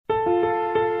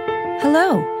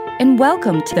Hello, and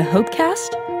welcome to the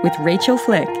Hopecast with Rachael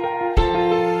Flick.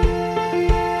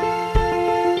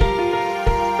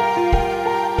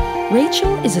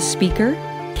 Rachael is a speaker,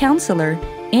 counselor,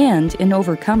 and an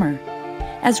overcomer.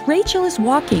 As Rachael is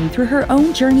walking through her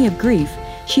own journey of grief,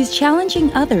 she's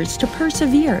challenging others to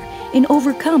persevere and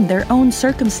overcome their own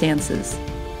circumstances.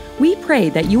 We pray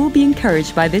that you will be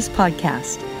encouraged by this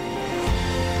podcast.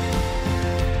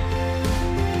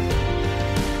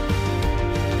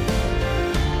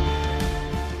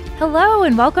 Hello,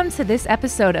 and welcome to this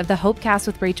episode of the Hopecast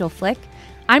with Rachael Flick.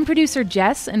 I'm producer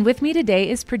Jess, and with me today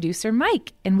is producer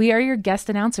Mike, and we are your guest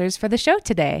announcers for the show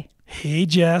today. Hey,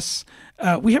 Jess.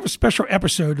 We have a special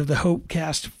episode of the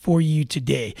Hopecast for you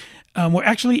today. We're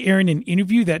actually airing an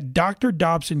interview that Dr.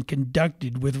 Dobson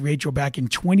conducted with Rachael back in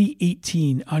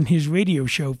 2018 on his radio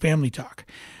show, Family Talk.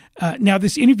 Now,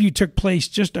 this interview took place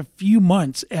just a few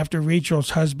months after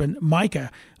Rachael's husband, Micah,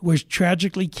 was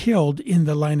tragically killed in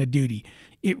the line of duty.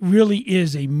 It really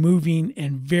is a moving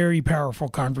and very powerful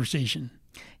conversation.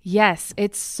 Yes,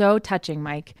 it's so touching,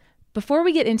 Mike. Before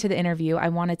we get into the interview, I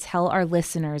want to tell our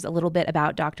listeners a little bit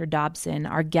about Dr. Dobson,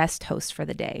 our guest host for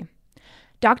the day.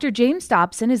 Dr. James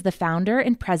Dobson is the founder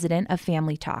and president of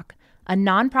Family Talk, a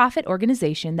nonprofit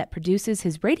organization that produces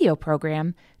his radio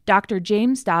program, Dr.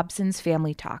 James Dobson's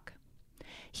Family Talk.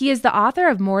 He is the author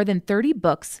of more than 30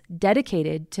 books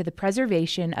dedicated to the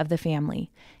preservation of the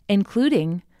family,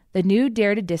 including The New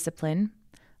Dare to Discipline,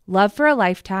 Love for a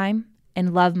Lifetime,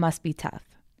 and Love Must Be Tough.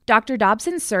 Dr.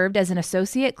 Dobson served as an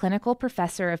associate clinical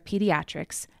professor of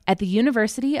pediatrics at the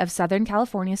University of Southern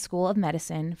California School of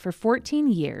Medicine for 14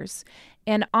 years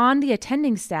and on the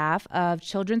attending staff of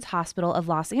Children's Hospital of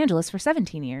Los Angeles for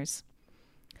 17 years.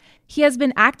 He has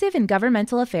been active in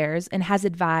governmental affairs and has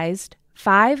advised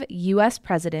 5 U.S.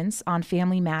 presidents on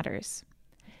family matters.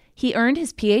 He earned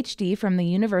his PhD from the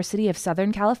University of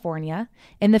Southern California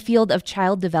in the field of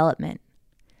child development.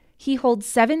 He holds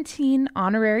 17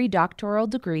 honorary doctoral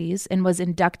degrees and was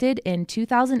inducted in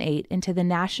 2008 into the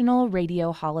National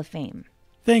Radio Hall of Fame.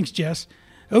 Thanks, Jess.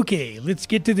 Okay, let's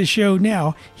get to the show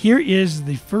now. Here is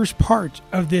the first part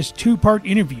of this 2-part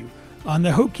interview on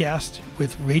the Hopecast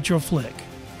with Rachael Flick.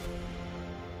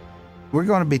 We're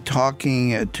going to be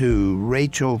talking to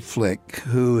Rachael Flick,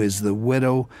 who is the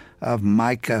widow of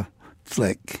Micah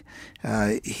Flick.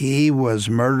 He was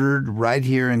murdered right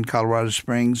here in Colorado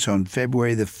Springs on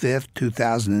February the 5th,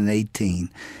 2018.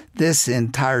 This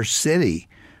entire city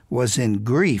was in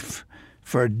grief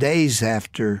for days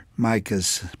after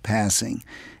Micah's passing.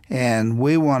 And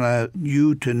we want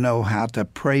you to know how to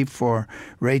pray for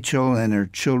Rachael and her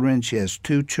children. She has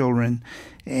 2 children,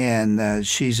 and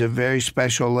she's a very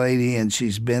special lady, and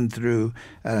she's been through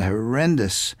a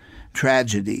horrendous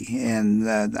tragedy. And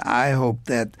I hope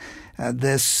that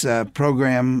this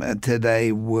program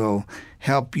today will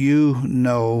help you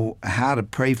know how to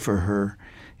pray for her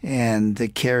and to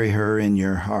carry her in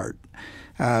your heart.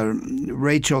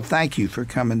 Rachael, thank you for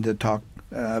coming to talk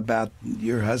about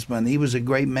your husband. He was a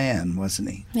great man, wasn't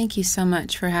he? Thank you so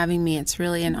much for having me. It's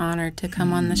really an honor to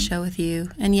come on the show with you.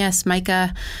 And yes,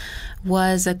 Micah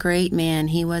was a great man.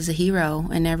 He was a hero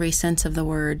in every sense of the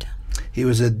word. He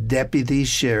was a deputy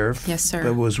sheriff. Yes, sir.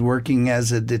 But was working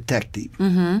as a detective.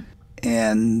 Mm-hmm.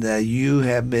 And you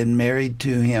have been married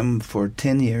to him for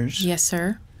 10 years. Yes,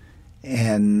 sir.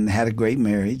 And had a great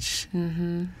marriage.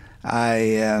 Mm-hmm.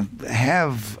 I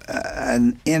have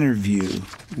an interview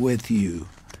with you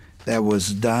that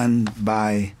was done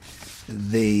by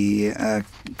the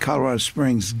Colorado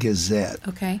Springs Gazette.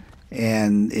 Okay.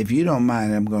 And if you don't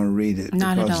mind, I'm going to read it.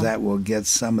 Not at all. Because that will get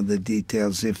some of the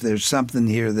details. If there's something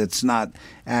here that's not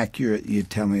accurate, you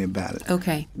tell me about it.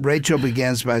 Okay. Rachael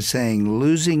begins by saying,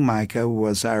 losing Micah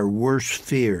was our worst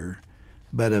fear,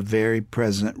 but a very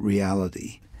present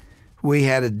reality. We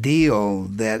had a deal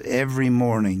that every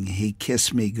morning he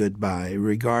kissed me goodbye,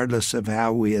 regardless of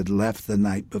how we had left the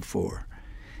night before.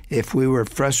 If we were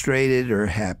frustrated or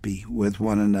happy with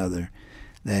one another,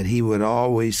 that he would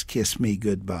always kiss me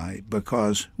goodbye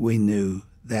because we knew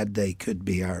that day could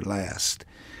be our last.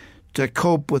 To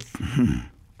cope with...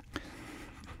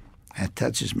 that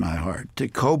touches my heart. To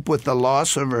cope with the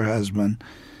loss of her husband,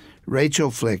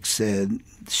 Rachael Flick said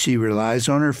she relies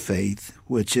on her faith,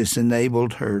 which has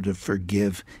enabled her to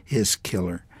forgive his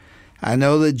killer. I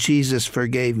know that Jesus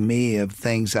forgave me of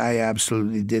things I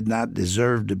absolutely did not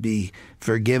deserve to be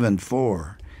forgiven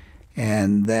for,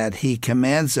 and that he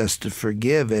commands us to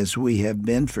forgive as we have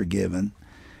been forgiven.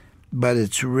 But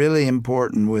it's really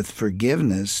important with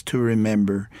forgiveness to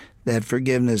remember that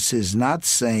forgiveness is not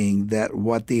saying that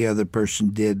what the other person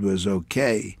did was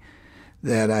okay,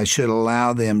 that I should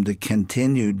allow them to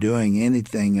continue doing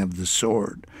anything of the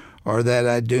sort, or that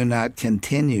I do not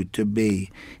continue to be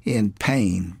in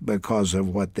pain because of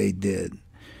what they did.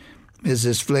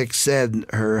 Mrs. Flick said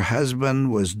her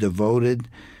husband was devoted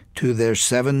to their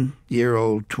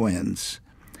 7-year-old twins.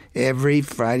 Every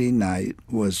Friday night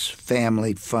was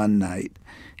family fun night,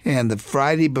 and the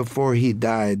Friday before he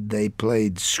died, they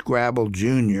played Scrabble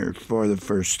Junior for the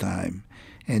first time.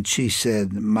 And she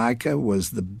said Micah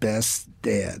was the best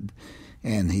dad,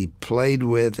 and he played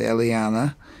with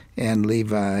Eliana and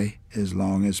Levi as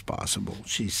long as possible,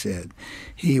 she said.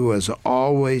 He was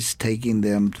always taking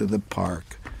them to the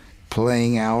park,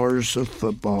 playing hours of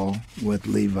football with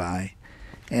Levi,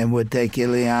 and would take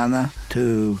Eliana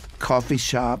to coffee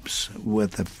shops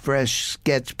with a fresh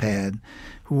sketch pad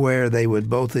where they would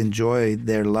both enjoy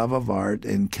their love of art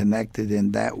and connected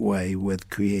in that way with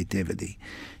creativity.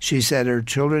 She said her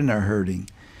children are hurting.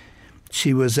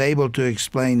 She was able to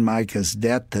explain Micah's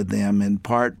death to them in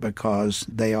part because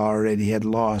they already had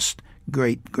lost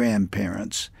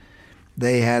great-grandparents.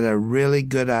 They had a really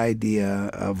good idea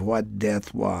of what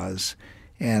death was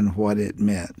and what it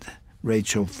meant,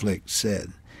 Rachael Flick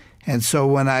said. And so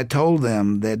when I told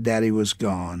them that Daddy was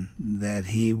gone, that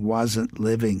he wasn't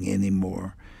living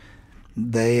anymore,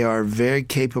 they are very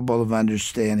capable of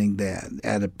understanding that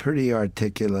at a pretty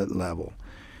articulate level.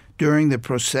 During the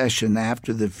procession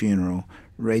after the funeral,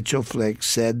 Rachael Flick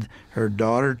said her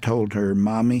daughter told her,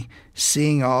 "Mommy,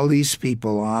 seeing all these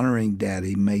people honoring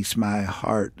Daddy makes my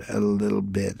heart a little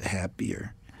bit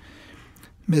happier."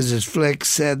 Mrs. Flick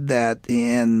said that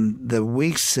in the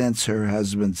weeks since her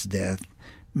husband's death,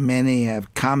 many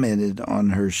have commented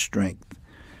on her strength.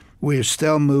 We are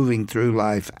still moving through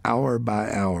life hour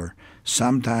by hour,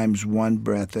 sometimes one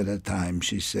breath at a time,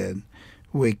 she said.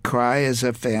 We cry as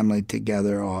a family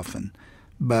together often,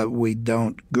 but we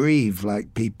don't grieve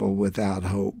like people without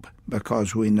hope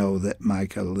because we know that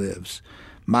Micah lives.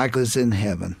 Micah's in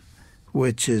heaven,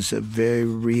 which is a very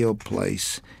real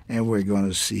place, and we're going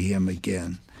to see him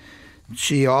again.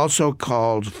 She also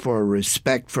called for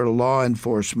respect for law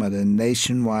enforcement and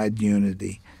nationwide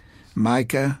unity.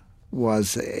 Micah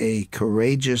was a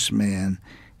courageous man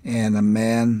and a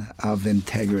man of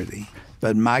integrity.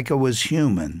 But Micah was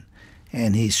human,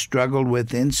 and he struggled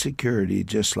with insecurity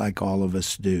just like all of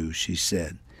us do, she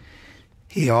said.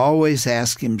 He always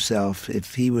asked himself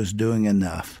if he was doing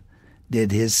enough.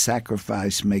 Did his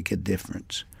sacrifice make a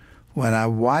difference? When I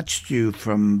watched you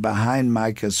from behind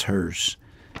Micah's hearse,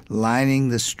 lining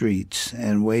the streets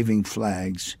and waving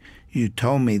flags, you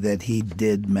told me that he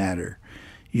did matter.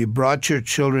 You brought your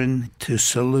children to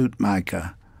salute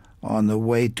Micah on the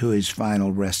way to his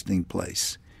final resting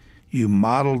place. You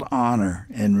modeled honor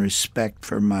and respect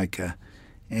for Micah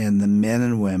and the men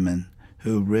and women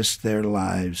who risk their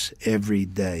lives every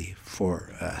day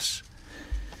for us.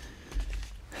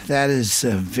 That is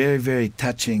very, very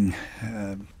touching.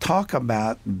 Talk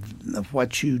about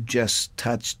what you just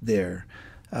touched there,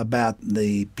 about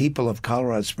the people of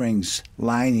Colorado Springs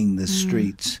lining the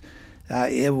streets.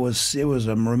 It was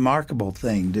a remarkable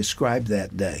thing. Describe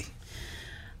that day.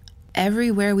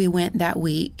 Everywhere we went that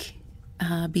week,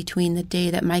 between the day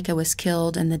that Micah was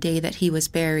killed and the day that he was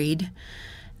buried,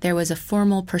 there was a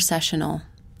formal processional,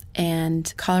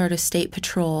 and Colorado State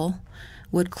Patrol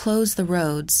would close the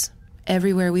roads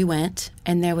everywhere we went,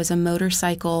 and there was a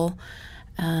motorcycle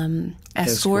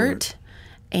escort,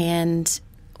 and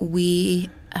we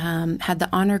had the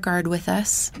honor guard with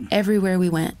us everywhere we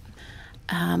went.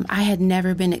 I had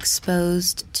never been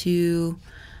exposed to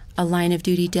a line of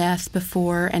duty death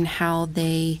before and how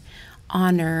they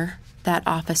honor that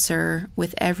officer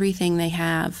with everything they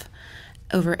have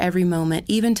over every moment,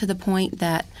 even to the point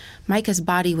that Micah's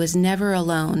body was never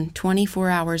alone 24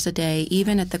 hours a day.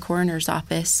 Even at the coroner's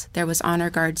office, there was honor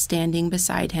guard standing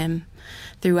beside him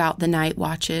throughout the night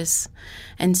watches.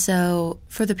 And so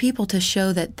for the people to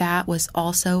show that that was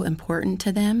also important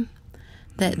to them,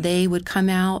 that they would come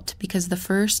out, because the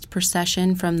first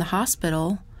procession from the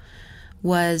hospital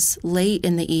was late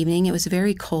in the evening. It was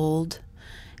very cold,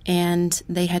 and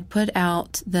they had put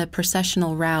out the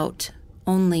processional route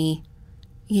only,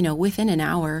 within an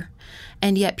hour.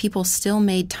 And yet people still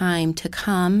made time to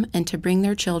come and to bring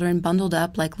their children bundled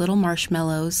up like little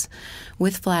marshmallows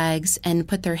with flags and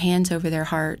put their hands over their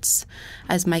hearts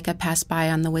as Micah passed by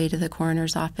on the way to the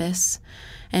coroner's office.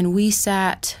 And we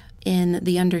sat in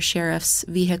the undersheriff's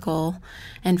vehicle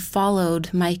and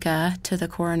followed Micah to the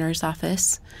coroner's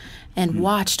office and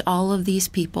watched all of these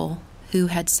people who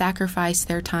had sacrificed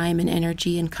their time and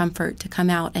energy and comfort to come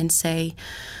out and say,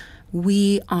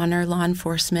 we honor law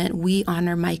enforcement, we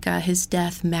honor Micah, his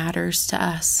death matters to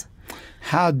us.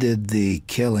 How did the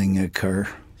killing occur?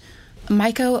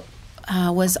 Micah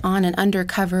was on an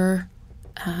undercover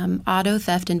auto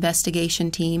theft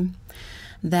investigation team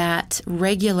that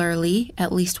regularly,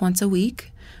 at least once a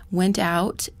week, went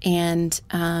out and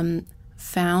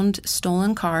found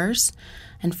stolen cars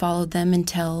and followed them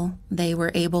until they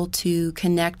were able to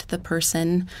connect the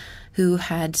person who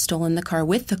had stolen the car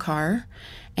with the car.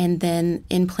 And then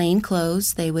in plain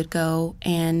clothes, they would go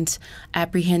and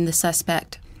apprehend the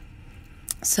suspect.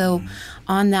 So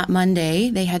on that Monday,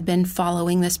 they had been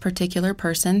following this particular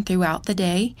person throughout the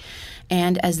day.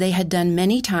 And as they had done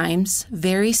many times,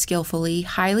 very skillfully,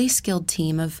 highly skilled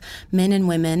team of men and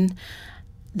women,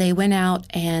 they went out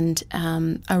and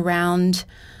around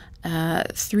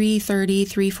 3:30,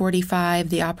 3:45,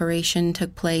 the operation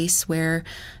took place where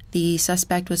the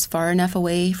suspect was far enough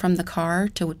away from the car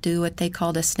to do what they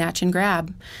called a snatch and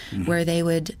grab, where they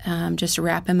would just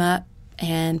wrap him up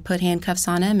and put handcuffs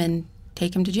on him and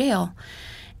take him to jail.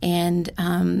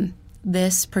 And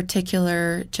this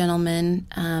particular gentleman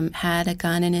had a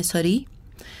gun in his hoodie,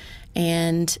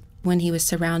 and when he was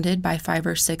surrounded by 5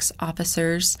 or 6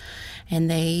 officers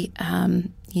and they,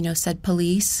 said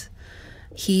police,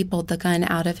 he pulled the gun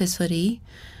out of his hoodie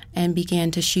and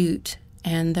began to shoot.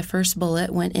 And the first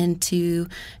bullet went into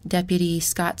Deputy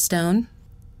Scott Stone.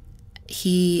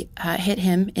 He hit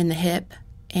him in the hip.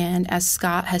 And as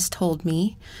Scott has told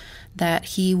me, that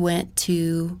he went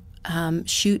to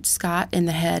shoot Scott in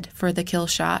the head for the kill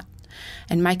shot.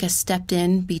 And Micah stepped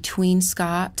in between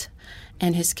Scott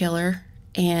and his killer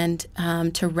and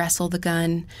to wrestle the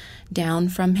gun down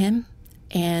from him,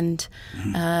 and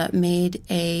made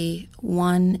a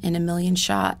 1 in a million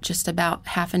shot just about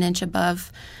half an inch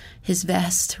above his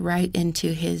vest right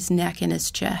into his neck and his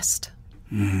chest.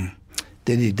 Mm-hmm.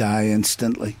 Did he die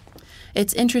instantly?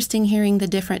 It's interesting hearing the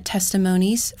different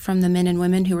testimonies from the men and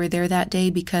women who were there that day,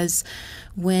 because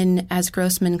when, as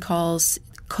Grossman calls,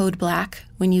 code black,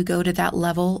 when you go to that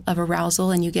level of arousal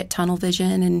and you get tunnel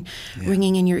vision and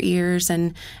ringing in your ears,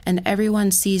 and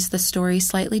everyone sees the story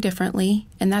slightly differently,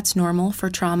 and that's normal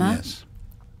for trauma. Yes.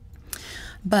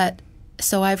 But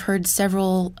so I've heard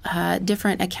several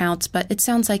different accounts, but it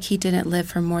sounds like he didn't live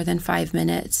for more than 5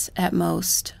 minutes at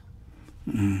most.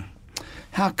 Mm.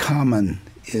 How common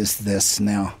is this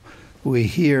now? We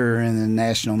hear in the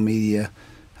national media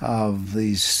of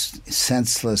these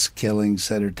senseless killings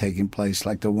that are taking place,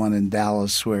 like the one in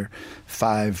Dallas where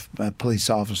 5 police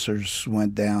officers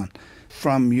went down.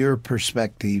 From your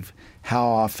perspective, how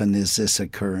often is this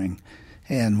occurring?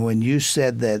 And when you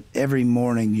said that every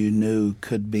morning you knew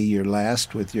could be your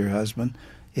last with your husband,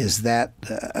 is that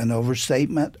an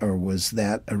overstatement, or was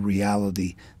that a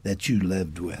reality that you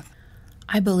lived with?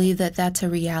 I believe that that's a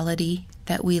reality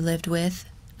that we lived with.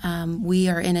 We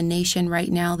are in a nation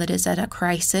right now that is at a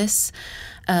crisis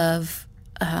of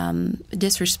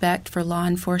disrespect for law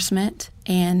enforcement.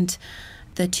 And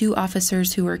the 2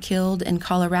 officers who were killed in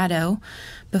Colorado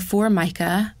before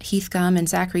Micah, Heath Gum and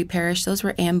Zachary Parrish, those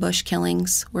were ambush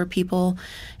killings where people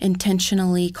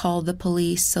intentionally called the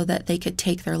police so that they could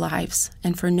take their lives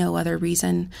and for no other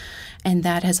reason. And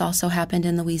that has also happened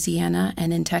in Louisiana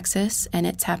and in Texas, and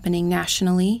it's happening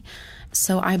nationally.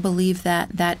 So I believe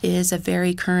that that is a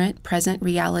very current, present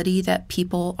reality, that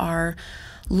people are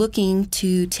looking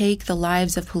to take the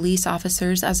lives of police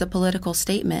officers as a political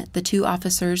statement. The 2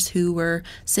 officers who were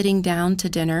sitting down to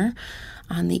dinner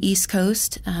on the East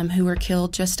Coast, who were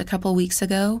killed just a couple weeks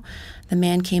ago, the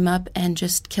man came up and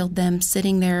just killed them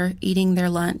sitting there eating their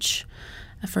lunch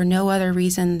for no other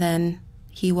reason than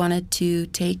he wanted to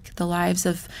take the lives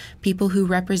of people who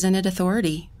represented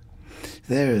authority.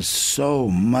 There is so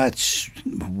much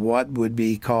what would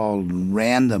be called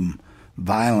random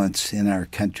violence in our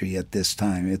country at this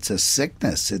time. It's a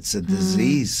sickness. It's a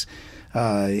disease.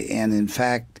 And in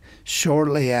fact,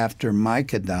 shortly after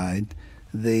Micah died,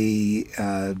 the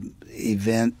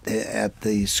event at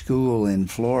the school in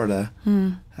Florida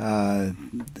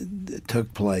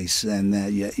took place.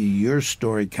 And your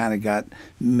story kind of got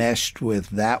meshed with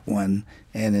that one,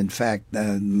 and in fact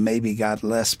maybe got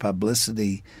less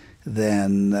publicity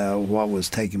than what was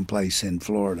taking place in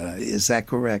Florida. Is that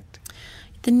correct?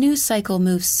 The news cycle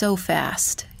moves so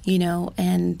fast,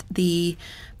 and the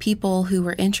people who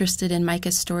were interested in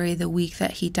Micah's story the week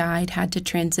that he died had to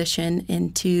transition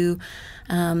into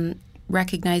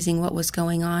recognizing what was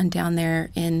going on down there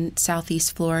in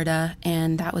Southeast Florida,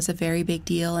 and that was a very big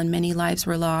deal, and many lives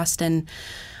were lost. And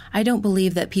I don't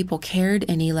believe that people cared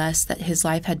any less that his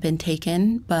life had been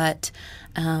taken, but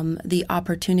the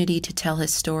opportunity to tell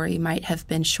his story might have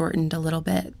been shortened a little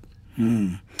bit.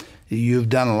 You've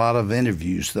done a lot of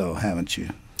interviews, though, haven't you?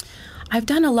 I've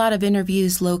done a lot of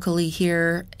interviews locally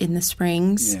here in the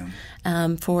Springs.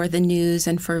 for the news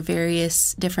and for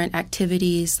various different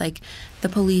activities, like the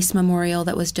police memorial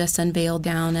that was just unveiled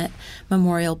down at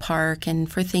Memorial Park,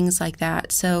 and for things like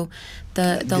that. So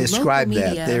the Describe local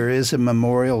media, that. There is a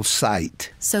memorial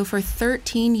site. So for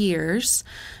 13 years,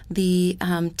 the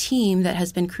team that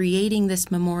has been creating this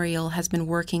memorial has been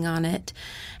working on it.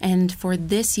 And for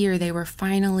this year, they were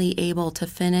finally able to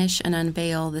finish and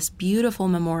unveil this beautiful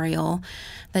memorial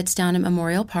that's down at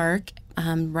Memorial Park,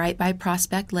 right by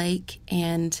Prospect Lake.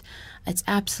 And it's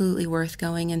absolutely worth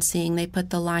going and seeing. They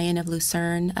put the Lion of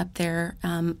Lucerne up there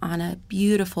on a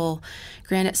beautiful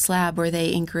granite slab where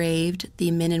they engraved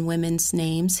the men and women's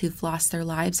names who've lost their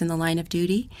lives in the line of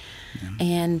duty. Yeah.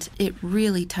 And it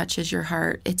really touches your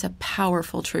heart. It's a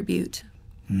powerful tribute.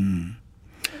 All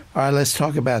right, let's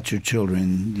talk about your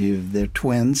children. They're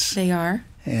twins. They are.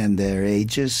 And their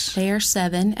ages? They are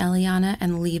 7, Eliana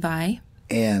and Levi.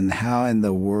 And how in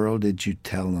the world did you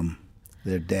tell them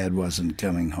their dad wasn't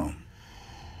coming home?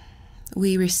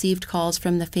 We received calls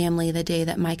from the family the day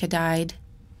that Micah died,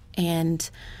 and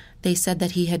they said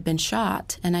that he had been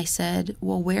shot. And I said,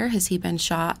 well, where has he been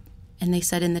shot? And they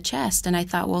said in the chest. And I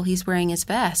thought, well, he's wearing his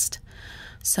vest.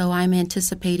 So I'm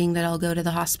anticipating that I'll go to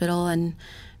the hospital and,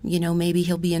 maybe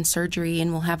he'll be in surgery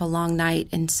and we'll have a long night.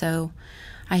 And so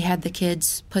I had the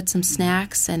kids put some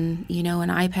snacks and, an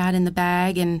iPad in the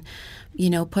bag and,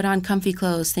 put on comfy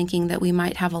clothes, thinking that we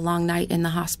might have a long night in the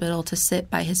hospital to sit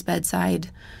by his bedside.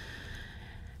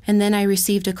 And then I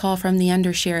received a call from the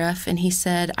undersheriff, and he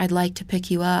said, I'd like to pick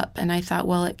you up. And I thought,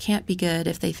 well, it can't be good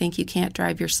if they think you can't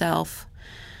drive yourself.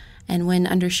 And when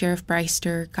Undersheriff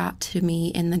Breister got to me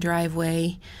in the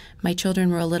driveway, my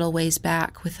children were a little ways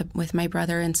back with my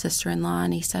brother and sister-in-law,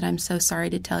 and he said, I'm so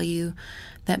sorry to tell you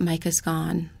that Micah's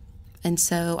gone. And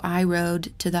so I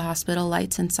rode to the hospital,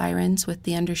 lights and sirens, with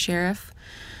the undersheriff.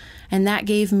 And that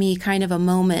gave me kind of a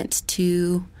moment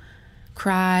to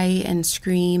cry and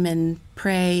scream and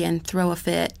pray and throw a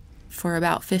fit for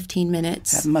about 15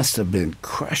 minutes. That must have been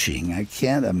crushing. I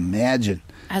can't imagine.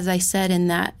 As I said in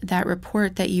that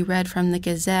report that you read from the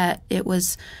Gazette, it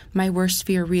was my worst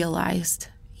fear realized.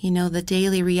 The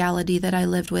daily reality that I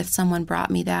lived with, someone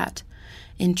brought me that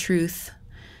in truth.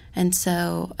 And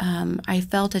so I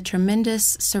felt a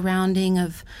tremendous surrounding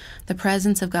of the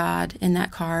presence of God in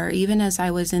that car. Even as I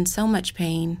was in so much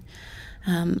pain,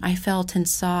 I felt and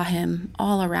saw him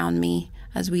all around me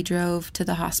as we drove to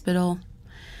the hospital.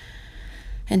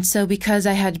 And so because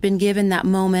I had been given that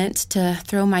moment to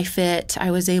throw my fit, I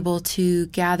was able to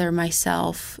gather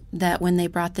myself that when they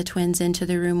brought the twins into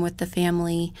the room with the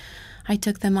family, I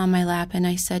took them on my lap and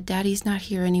I said, Daddy's not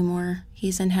here anymore.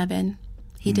 He's in heaven.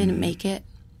 He didn't make it.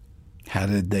 How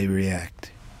did they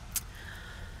react?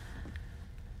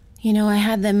 I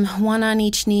had them one on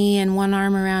each knee and one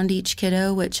arm around each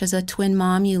kiddo, which as a twin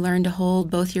mom, you learn to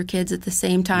hold both your kids at the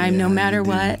same time, no matter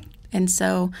what. And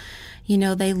so,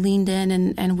 they leaned in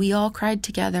and we all cried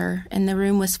together. And the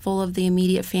room was full of the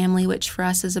immediate family, which for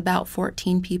us is about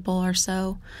 14 people or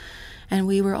so. And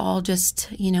we were all just,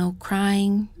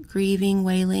 crying, grieving,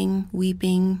 wailing,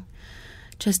 weeping,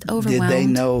 just overwhelmed. Did they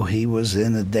know he was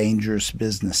in a dangerous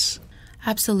business?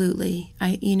 Absolutely.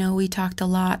 We talked a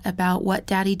lot about what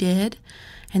Daddy did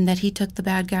and that he took the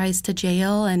bad guys to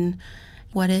jail and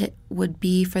what it would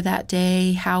be for that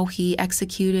day, how he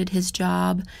executed his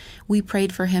job. We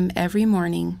prayed for him every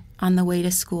morning on the way to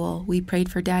school. We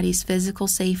prayed for Daddy's physical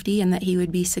safety and that he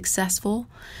would be successful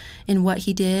in what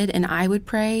he did. And I would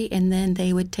pray, and then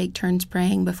they would take turns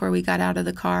praying before we got out of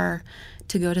the car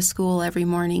to go to school every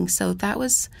morning. So that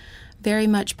was very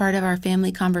much part of our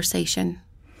family conversation.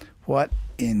 What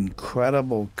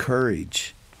incredible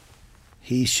courage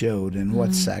he showed and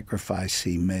what sacrifice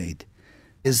he made.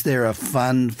 Is there a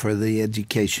fund for the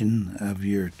education of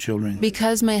your children?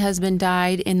 Because my husband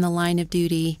died in the line of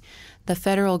duty, the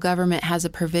federal government has a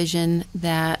provision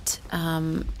that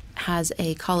has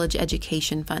a college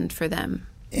education fund for them.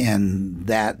 And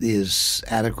that is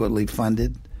adequately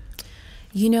funded?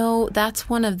 That's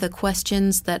one of the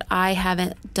questions that I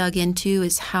haven't dug into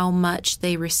is how much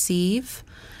they receive.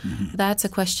 Mm-hmm. That's a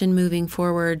question moving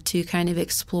forward to kind of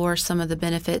explore some of the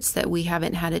benefits that we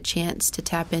haven't had a chance to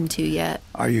tap into yet.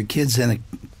 Are your kids in a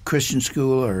Christian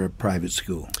school or a private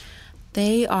school?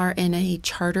 They are in a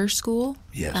charter school,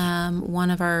 yes. One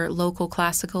of our local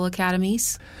classical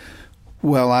academies.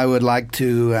 Well, I would like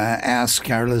to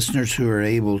ask our listeners who are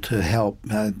able to help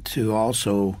to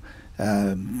also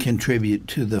contribute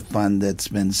to the fund that's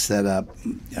been set up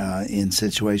in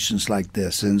situations like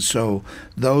this. And so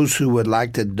those who would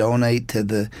like to donate to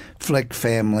the Flick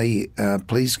family,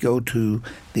 please go to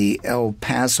the El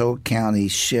Paso County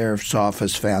Sheriff's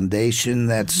Office Foundation.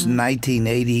 That's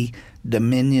 1980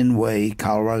 Dominion Way,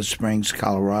 Colorado Springs,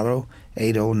 Colorado,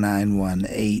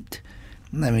 80918.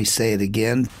 Let me say it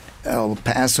again. El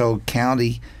Paso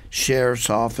County Sheriff's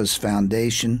Office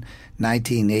Foundation,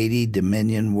 1980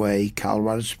 Dominion Way,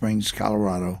 Colorado Springs,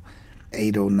 Colorado,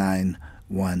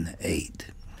 80918.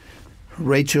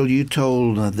 Rachael, you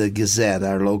told the Gazette,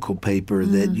 our local paper,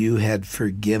 that you had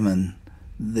forgiven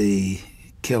the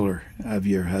killer of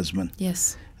your husband.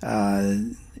 Yes.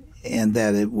 And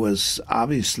that it was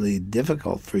obviously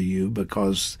difficult for you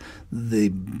because the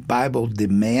Bible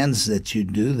demands that you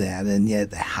do that, and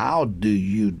yet how do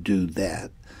you do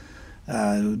that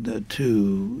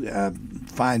to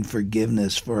find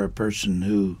forgiveness for a person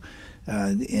who,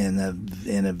 in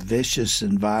a vicious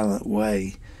and violent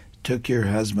way, took your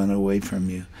husband away from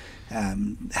you?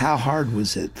 How hard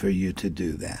was it for you to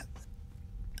do that?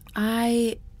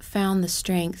 I found the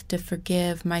strength to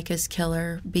forgive Micah's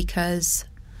killer because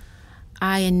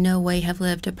I in no way have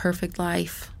lived a perfect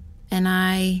life, and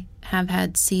I have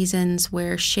had seasons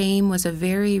where shame was a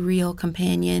very real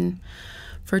companion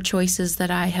for choices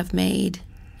that I have made.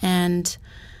 And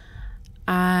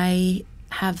I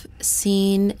have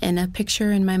seen in a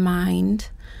picture in my mind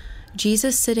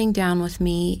Jesus sitting down with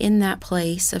me in that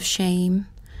place of shame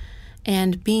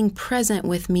and being present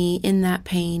with me in that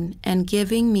pain and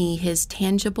giving me his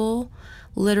tangible,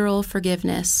 literal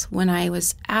forgiveness when I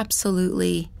was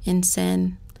absolutely in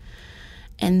sin.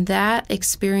 And that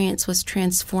experience was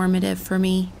transformative for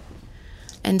me.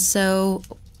 And so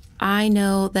I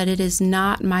know that it is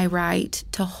not my right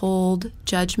to hold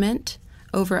judgment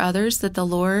over others, that the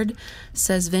Lord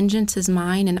says, vengeance is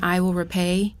mine and I will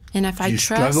repay. And if I trust...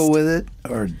 Did you struggle with it,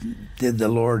 or did the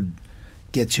Lord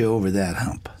get you over that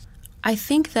hump? I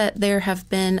think that there have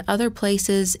been other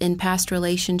places in past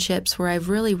relationships where I've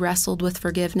really wrestled with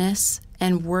forgiveness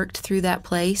and worked through that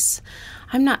place.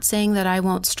 I'm not saying that I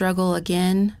won't struggle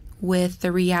again with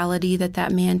the reality that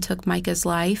that man took Micah's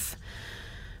life,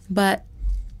 but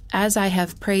as I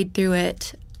have prayed through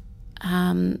it,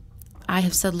 I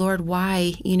have said, Lord,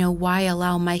 why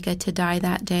allow Micah to die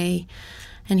that day?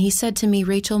 And he said to me,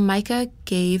 Rachael, Micah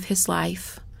gave his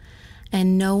life,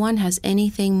 and no one has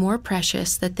anything more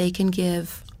precious that they can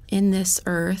give in this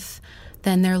earth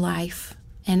than their life.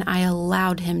 And I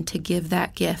allowed him to give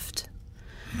that gift.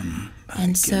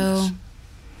 And so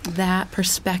that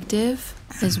perspective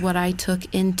is what I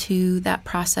took into that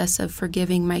process of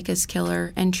forgiving Micah's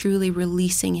killer and truly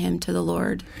releasing him to the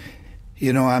Lord.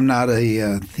 You know, I'm not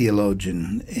a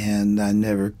theologian, and I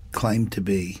never claimed to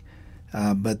be.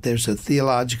 But there's a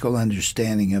theological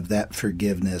understanding of that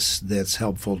forgiveness that's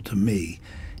helpful to me.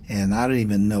 And I don't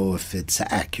even know if it's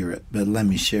accurate, but let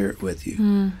me share it with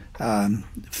you.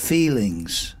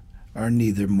 Feelings are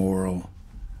neither moral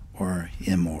or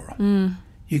immoral.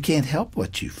 You can't help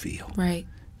what you feel. Right.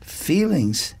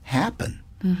 Feelings happen.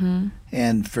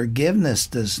 And forgiveness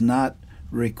does not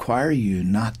require you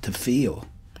not to feel.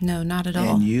 No, not at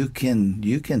all. And you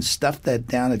can stuff that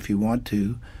down if you want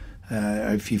to,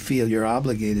 or if you feel you're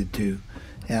obligated to.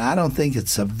 And I don't think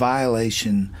it's a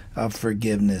violation of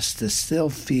forgiveness to still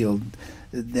feel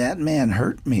that man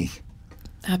hurt me.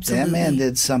 Absolutely. That man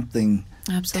did something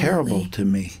terrible to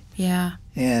me. Yeah.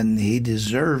 And he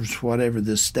deserves whatever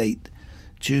the state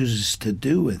chooses to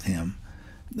do with him.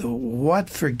 What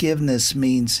forgiveness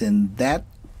means in that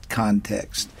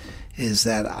context is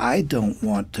that I don't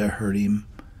want to hurt him.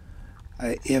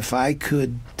 If I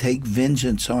could take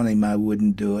vengeance on him, I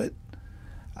wouldn't do it.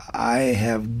 I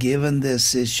have given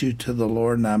this issue to the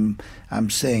Lord, and I'm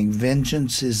saying,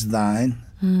 vengeance is thine,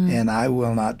 and I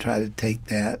will not try to take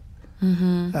that.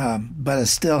 But I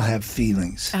still have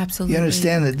feelings. Absolutely. You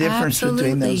understand the difference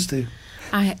between those two?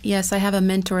 Yes, I have a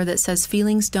mentor that says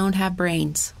feelings don't have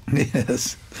brains.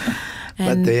 Yes,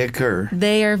 And but they occur.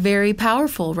 They are very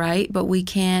powerful, right? But we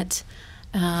can't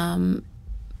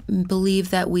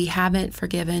believe that we haven't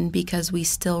forgiven because we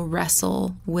still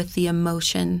wrestle with the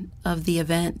emotion of the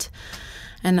event.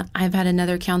 And I've had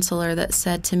another counselor that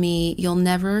said to me, you'll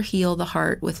never heal the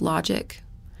heart with logic.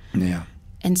 Yeah.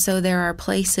 And so there are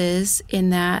places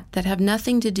in that have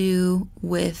nothing to do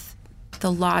with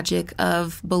the logic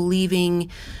of believing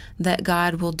that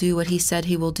God will do what he said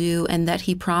he will do, and that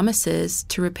he promises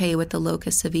to repay what the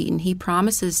locusts have eaten. He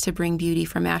promises to bring beauty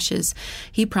from ashes.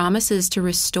 He promises to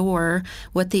restore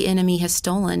what the enemy has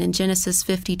stolen. In Genesis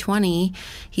 50:20,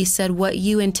 he said, what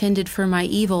you intended for my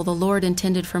evil, the Lord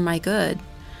intended for my good.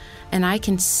 And I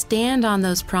can stand on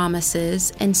those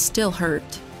promises and still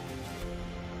hurt.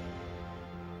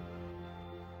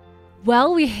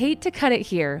 Well, we hate to cut it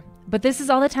here, but this is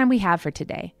all the time we have for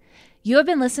today. You have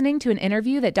been listening to an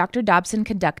interview that Dr. Dobson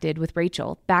conducted with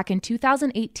Rachael back in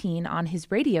 2018 on his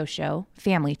radio show,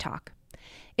 Family Talk.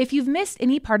 If you've missed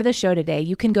any part of the show today,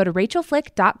 you can go to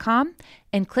rachaelflick.com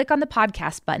and click on the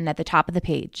podcast button at the top of the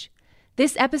page.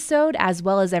 This episode, as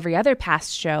well as every other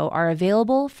past show, are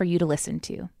available for you to listen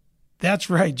to. That's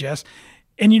right, Jess.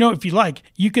 And if you like,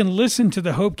 you can listen to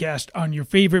the Hopecast on your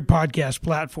favorite podcast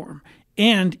platform.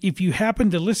 And if you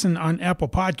happen to listen on Apple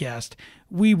Podcast,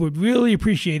 we would really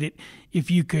appreciate it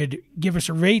if you could give us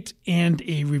a rate and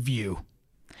a review.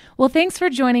 Well, thanks for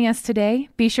joining us today.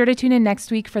 Be sure to tune in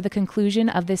next week for the conclusion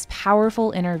of this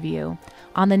powerful interview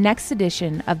on the next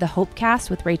edition of the Hopecast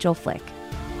with Rachael Flick.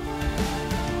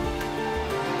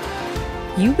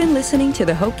 You've been listening to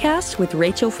the Hopecast with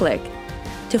Rachael Flick.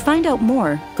 To find out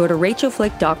more, go to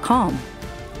rachaelflick.com.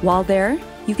 While there,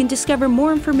 you can discover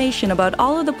more information about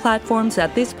all of the platforms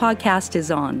that this podcast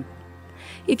is on.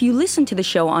 If you listen to the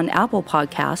show on Apple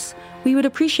Podcasts, we would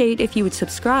appreciate if you would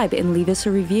subscribe and leave us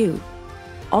a review.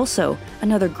 Also,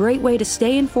 another great way to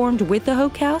stay informed with the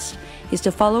Hopecast is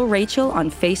to follow Rachael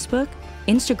on Facebook,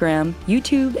 Instagram,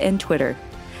 YouTube, and Twitter.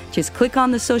 Just click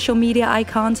on the social media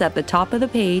icons at the top of the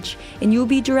page and you'll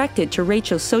be directed to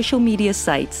Rachael's social media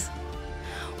sites.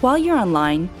 While you're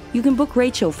online, you can book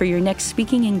Rachael for your next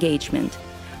speaking engagement.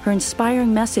 Her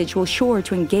inspiring message will sure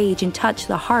to engage and touch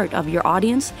the heart of your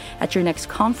audience at your next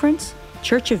conference,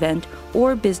 church event,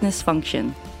 or business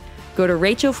function. Go to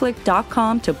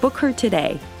rachaelflick.com to book her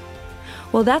today.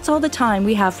 Well, that's all the time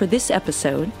we have for this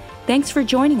episode. Thanks for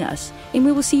joining us, and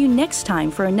we will see you next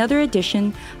time for another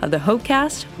edition of the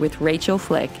Hopecast with Rachael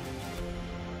Flick.